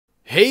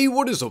Hey,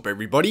 what is up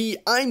everybody,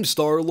 I'm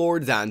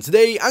Star-Lord and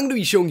today I'm going to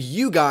be showing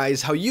you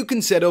guys how you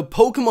can set up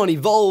Pokemon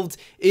Evolved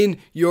in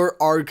your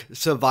Ark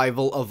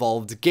Survival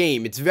Evolved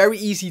game. It's very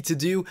easy to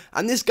do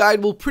and this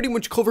guide will pretty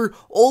much cover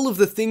all of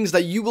the things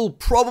that you will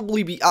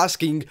probably be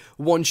asking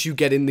once you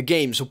get in the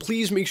game. So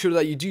please make sure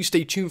that you do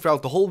stay tuned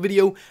throughout the whole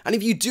video, and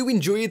if you do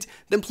enjoy it,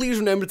 then please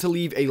remember to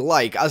leave a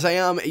like, as I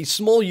am a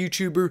small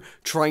YouTuber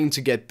trying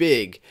to get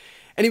big.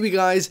 Anyway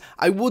guys,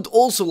 I would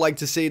also like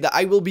to say that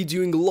I will be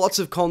doing lots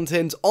of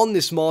content on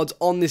this mod,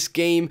 on this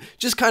game,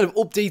 just kind of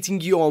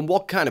updating you on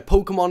what kind of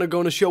Pokemon are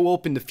going to show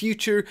up in the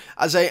future,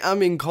 as I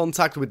am in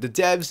contact with the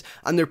devs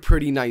and they're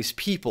pretty nice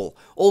people.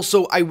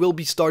 Also, I will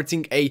be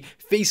starting a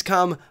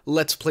Facecam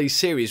Let's Play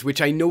series, which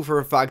I know for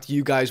a fact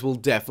you guys will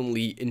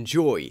definitely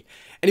enjoy.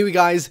 Anyway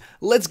guys,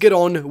 let's get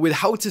on with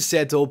how to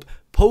set up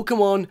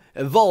Pokemon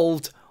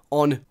Evolved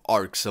on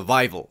Ark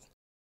Survival.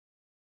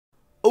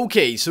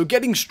 Okay, so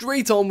getting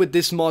straight on with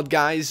this mod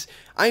guys,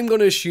 I'm going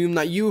to assume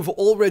that you've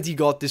already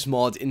got this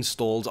mod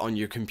installed on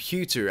your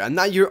computer and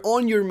that you're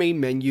on your main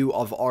menu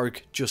of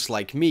Ark just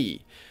like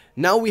me.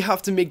 Now we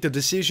have to make the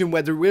decision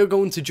whether we're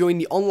going to join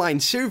the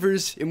online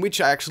servers, in which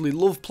I actually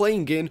love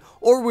playing in,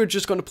 or we're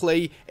just going to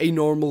play a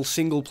normal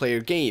single player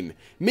game.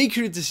 Make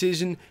your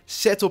decision,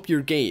 set up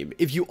your game.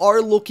 If you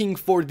are looking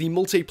for the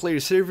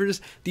multiplayer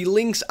servers, the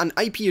links and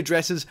IP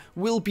addresses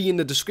will be in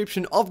the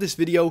description of this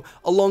video,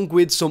 along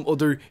with some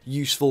other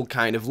useful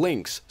kind of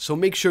links. So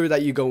make sure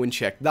that you go and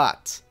check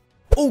that.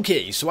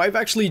 Okay, so I've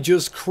actually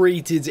just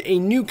created a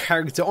new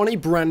character on a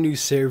brand new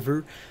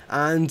server,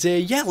 and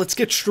yeah, let's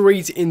get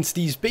straight into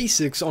these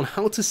basics on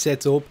how to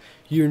set up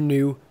your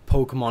new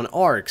Pokemon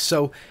Ark.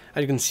 So,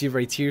 as you can see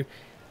right here,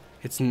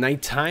 it's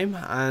nighttime,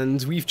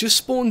 and we've just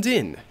spawned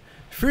in.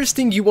 First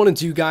thing you want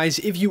to do guys,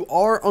 if you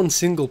are on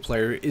single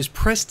player, is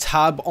press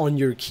tab on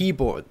your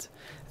keyboard.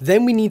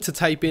 Then we need to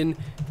type in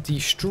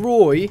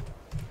destroy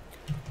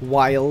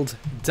wild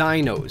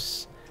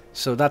dinos.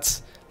 So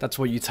that's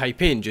what you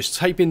type in. Just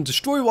type in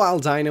destroy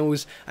wild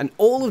dinos and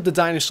all of the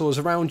dinosaurs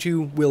around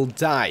you will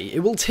die. It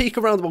will take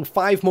around about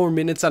 5 more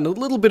minutes and a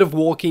little bit of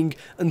walking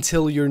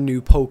until your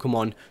new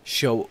Pokemon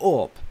show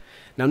up.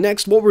 Now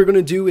next, what we're going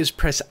to do is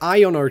press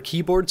I on our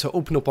keyboard to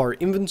open up our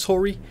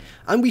inventory,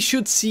 and we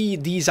should see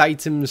these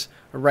items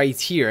right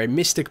here: a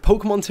Mystic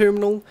Pokemon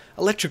Terminal,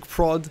 Electric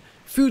Prod,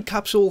 Food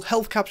Capsule,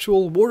 Health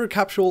Capsule, Water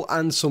Capsule,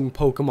 and some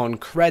Pokemon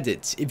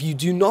credits. If you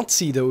do not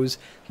see those,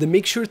 then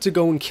make sure to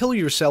go and kill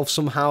yourself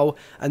somehow,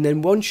 and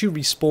then once you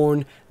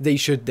respawn, they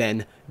should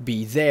then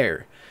be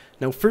there.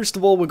 Now first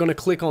of all, we're going to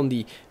click on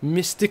the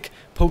Mystic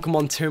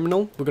Pokemon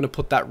Terminal. We're going to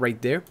put that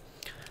right there,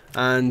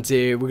 and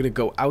we're going to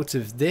go out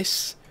of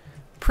this,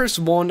 press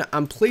 1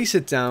 and place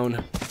it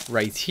down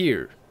right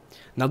here.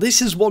 Now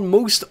this is what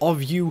most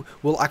of you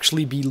will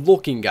actually be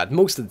looking at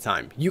most of the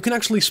time. You can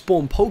actually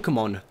spawn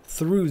Pokemon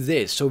through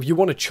this. So if you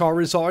want a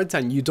Charizard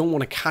and you don't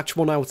want to catch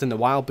one out in the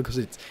wild because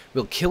it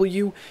will kill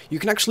you, you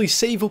can actually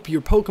save up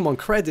your Pokemon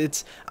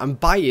credits and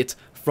buy it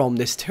from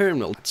this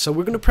terminal. So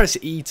we're going to press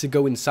E to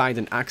go inside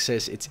and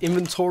access its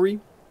inventory.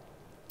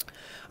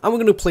 And we're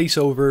going to place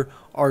over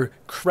our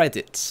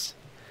credits.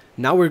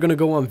 Now we're going to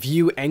go on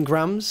View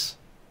Engrams.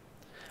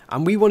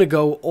 And we want to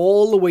go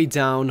all the way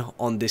down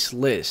on this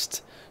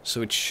list.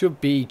 So it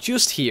should be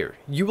just here.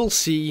 You will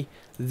see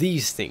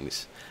these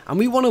things. And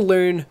we want to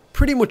learn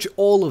pretty much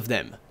all of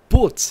them.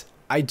 But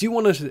I do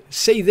want to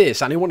say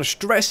this, and I want to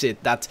stress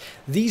it, that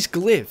these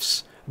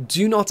glyphs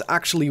do not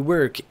actually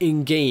work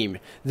in-game.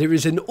 There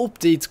is an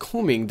update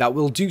coming that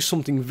will do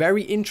something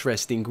very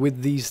interesting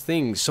with these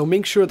things. So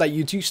make sure that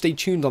you do stay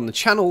tuned on the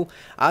channel,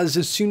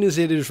 as soon as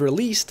it is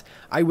released,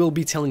 I will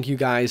be telling you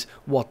guys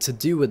what to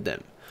do with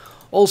them.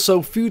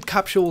 Also, food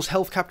capsules,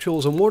 health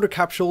capsules, and water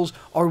capsules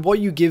are what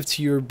you give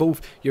to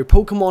both your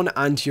Pokemon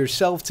and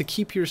yourself to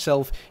keep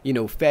yourself, you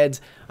know, fed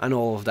and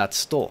all of that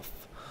stuff.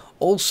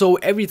 Also,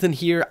 everything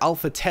here,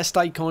 alpha test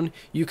icon,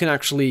 you can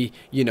actually,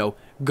 you know,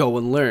 go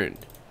and learn.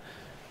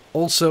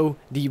 Also,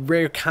 the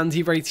rare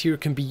candy right here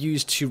can be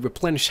used to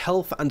replenish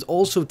health and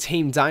also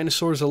tame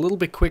dinosaurs a little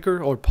bit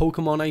quicker, or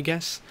Pokemon I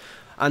guess.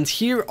 And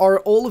here are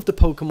all of the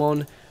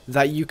Pokemon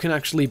that you can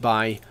actually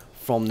buy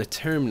from the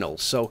terminal.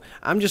 So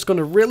I'm just going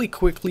to really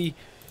quickly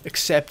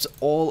accept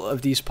all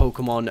of these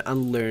Pokemon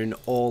and learn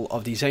all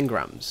of these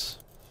engrams.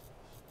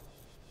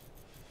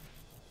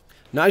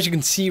 Now as you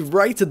can see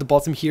right at the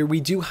bottom here,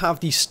 we do have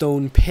the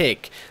stone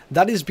pick.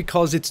 That is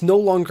because it's no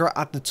longer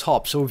at the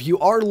top. So if you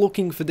are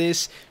looking for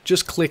this,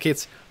 just click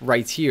it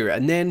right here,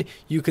 and then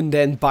you can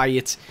then buy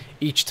it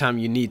each time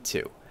you need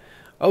to.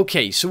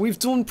 Okay, so we've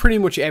done pretty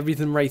much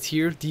everything right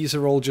here. These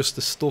are all just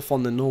the stuff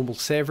on the normal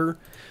server.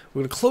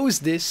 We're going to close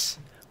this.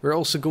 We're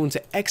also going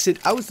to exit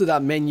out of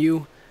that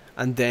menu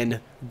and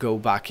then go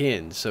back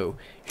in. So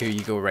here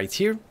you go right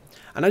here.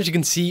 And as you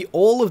can see,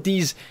 all of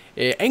these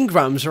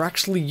engrams are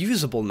actually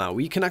usable now.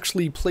 We can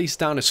actually place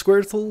down a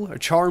Squirtle, a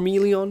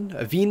Charmeleon,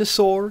 a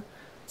Venusaur,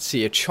 let's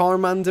see, a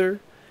Charmander,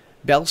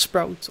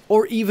 Bellsprout,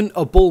 or even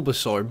a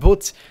Bulbasaur.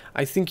 But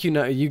I think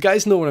you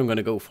guys know what I'm going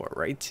to go for,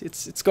 right?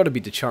 It's got to be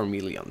the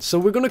Charmeleon. So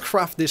we're going to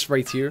craft this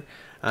right here.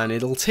 and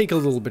it'll take a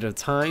little bit of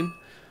time,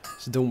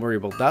 so don't worry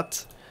about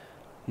that.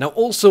 Now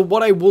also,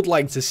 what I would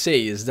like to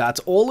say is that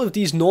all of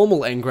these normal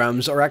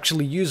engrams are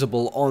actually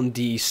usable on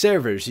the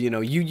servers. You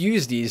know, you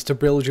use these to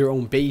build your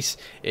own base,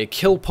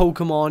 kill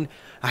Pokemon.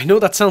 I know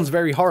that sounds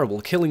very horrible,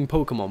 killing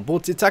Pokemon,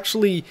 but it's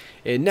actually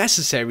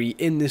necessary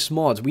in this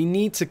mod. We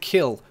need to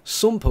kill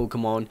some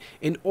Pokemon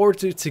in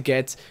order to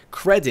get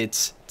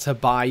credits to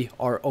buy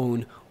our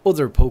own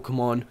other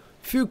Pokemon,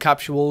 food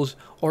capsules,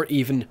 or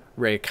even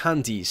rare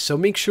candies. So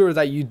make sure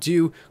that you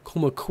do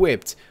come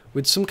equipped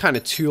with some kind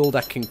of tool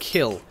that can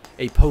kill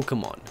a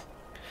Pokemon.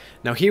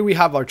 Now here we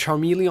have our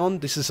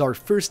Charmeleon. This is our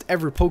first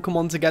ever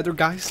Pokemon together,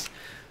 guys.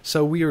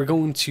 So we are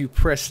going to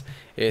press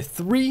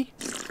 3,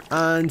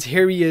 and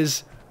here he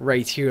is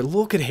right here.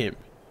 Look at him.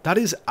 That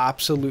is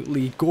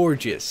absolutely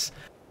gorgeous.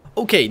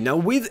 Okay, now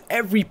with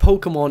every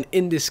Pokemon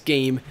in this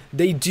game,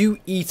 they do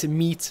eat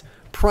meat,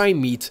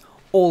 prime meat,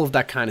 all of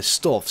that kind of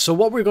stuff. So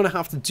what we're going to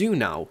have to do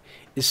now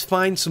is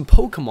find some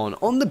Pokemon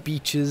on the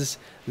beaches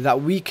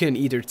that we can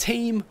either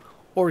tame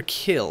or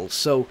kill.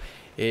 So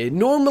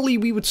normally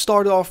we would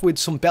start off with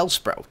some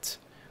Bellsprout.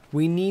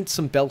 We need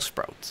some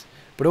Bellsprout.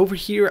 But over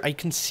here I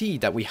can see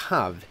that we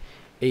have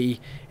an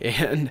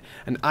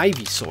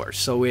Ivysaur.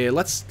 So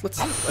let's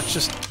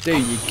just, there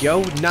you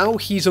go. Now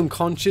he's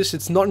unconscious.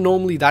 It's not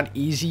normally that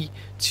easy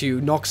to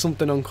knock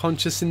something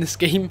unconscious in this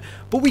game,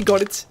 but we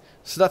got it.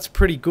 So that's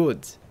pretty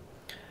good.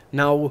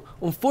 Now,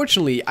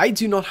 unfortunately, I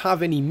do not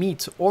have any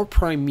meat or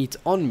prime meat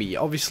on me.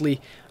 Obviously,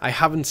 I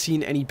haven't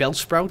seen any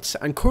Bellsprouts,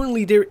 and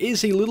currently there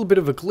is a little bit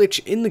of a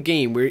glitch in the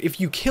game where if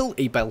you kill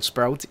a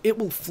Bellsprout, it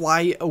will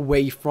fly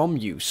away from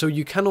you, so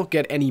you cannot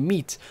get any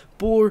meat,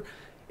 but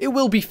it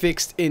will be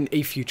fixed in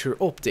a future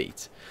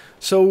update.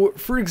 So,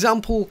 for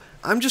example,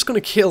 I'm just gonna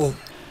kill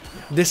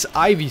this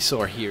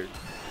Ivysaur here.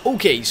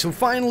 Okay, so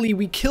finally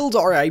we killed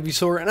our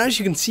Ivysaur, and as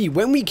you can see,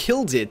 when we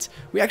killed it,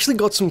 we actually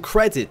got some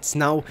credits.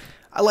 Now,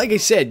 like I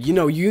said, you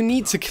know, you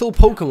need to kill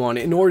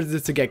Pokemon in order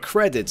to get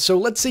credits. So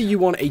let's say you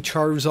want a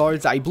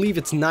Charizard, I believe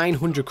it's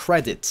 900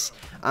 credits.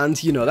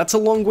 And, you know, that's a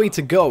long way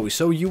to go,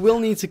 so you will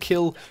need to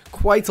kill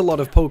quite a lot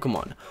of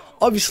Pokemon.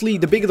 Obviously,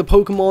 the bigger the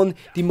Pokemon,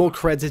 the more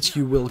credits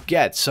you will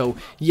get. So,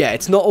 yeah,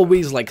 it's not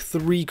always like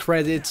 3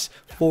 credits,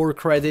 4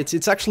 credits,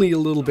 it's actually a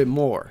little bit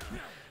more.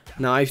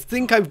 Now, I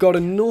think I've got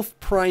enough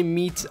prime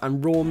meat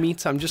and raw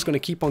meat. I'm just going to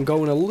keep on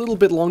going a little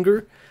bit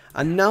longer.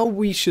 And now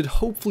we should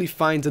hopefully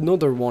find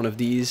another one of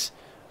these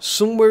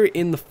somewhere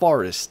in the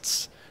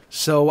forests.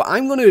 So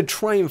I'm going to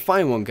try and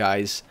find one,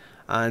 guys.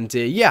 And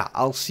yeah,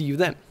 I'll see you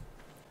then.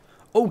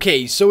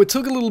 Okay, so it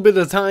took a little bit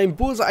of time,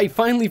 but I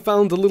finally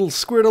found a little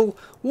Squirtle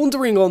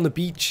wandering on the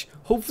beach.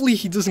 Hopefully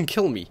he doesn't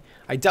kill me.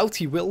 I doubt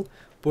he will,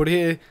 but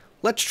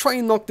let's try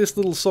and knock this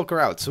little sucker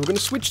out. So we're going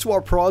to switch to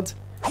our prod.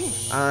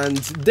 And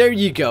there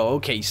you go.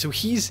 Okay, so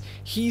he's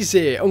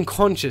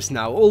unconscious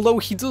now, although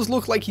he does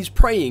look like he's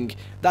praying.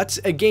 That's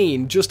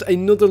again just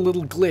another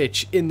little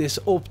glitch in this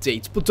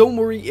update, but don't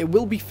worry, it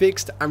will be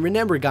fixed. And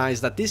remember,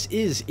 guys, that this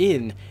is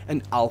in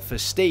an alpha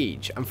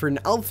stage, and for an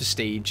alpha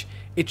stage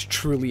it's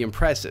truly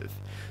impressive.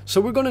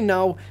 So we're gonna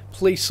now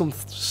place some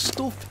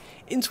stuff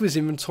into his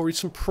inventory,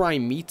 some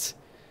prime meat,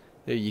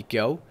 there you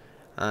go,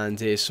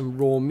 and some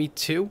raw meat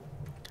too.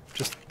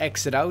 Just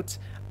exit out,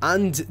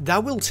 and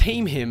that will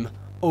tame him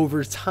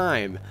over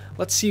time.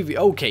 Let's see if we,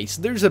 okay,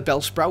 so there's a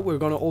Bellsprout. We're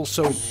gonna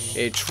also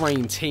try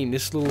and tame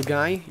this little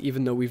guy,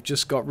 even though we've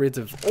just got rid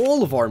of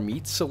all of our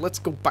meat. So let's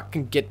go back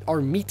and get our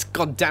meat.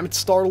 God damn it,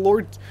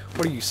 Star-Lord.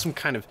 What are you, some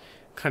kind of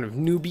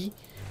newbie?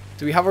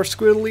 Do we have our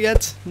Squirtle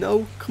yet?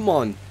 No? Come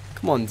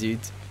on, dude,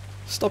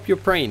 stop your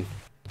praying.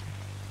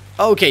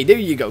 Okay, there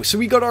you go. So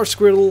we got our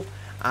Squirtle,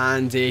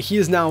 and he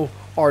is now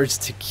ours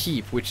to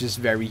keep, which is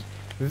very,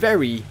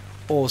 very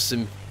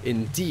awesome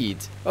indeed.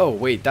 Oh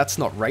wait, that's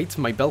not right.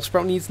 My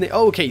Bellsprout needs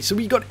oh, okay, so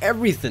we got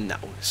everything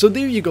now. So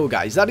there you go,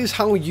 guys. That is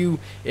how you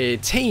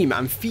tame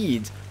and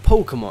feed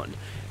Pokemon.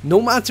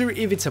 No matter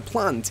if it's a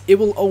plant, it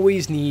will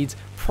always need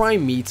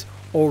prime meat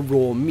or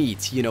raw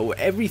meat. You know,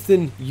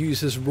 everything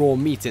uses raw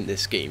meat in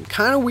this game.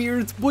 Kind of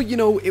weird, but you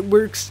know, it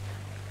works.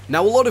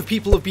 Now, a lot of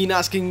people have been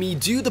asking me,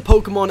 do the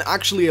Pokemon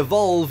actually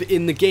evolve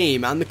in the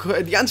game? And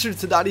the answer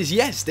to that is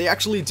yes, they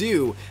actually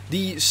do.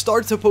 The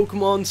starter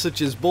Pokemon,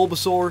 such as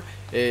Bulbasaur,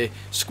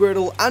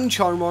 Squirtle, and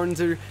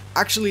Charmander,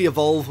 actually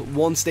evolve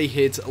once they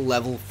hit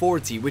level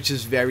 40, which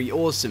is very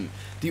awesome.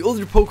 The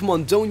other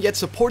Pokemon don't yet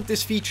support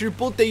this feature,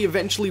 but they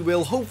eventually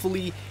will,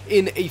 hopefully,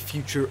 in a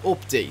future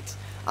update.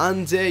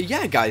 And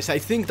yeah, guys, I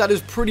think that is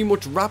pretty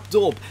much wrapped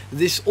up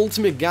this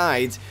ultimate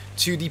guide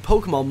to the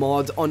Pokemon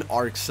mod on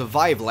Ark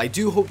Survival. I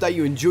do hope that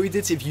you enjoyed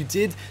it. If you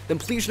did, then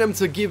please remember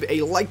to give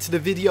a like to the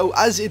video,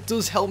 as it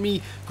does help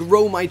me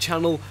grow my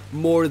channel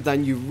more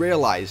than you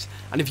realize.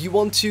 And if you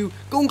want to,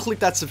 go and click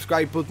that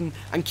subscribe button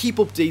and keep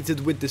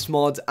updated with this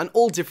mod and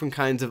all different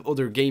kinds of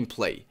other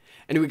gameplay.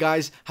 Anyway,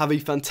 guys, have a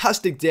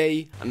fantastic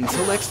day, and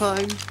until next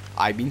time,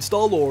 I've been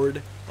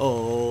Star-Lord.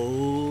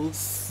 Oh,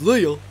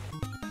 see ya.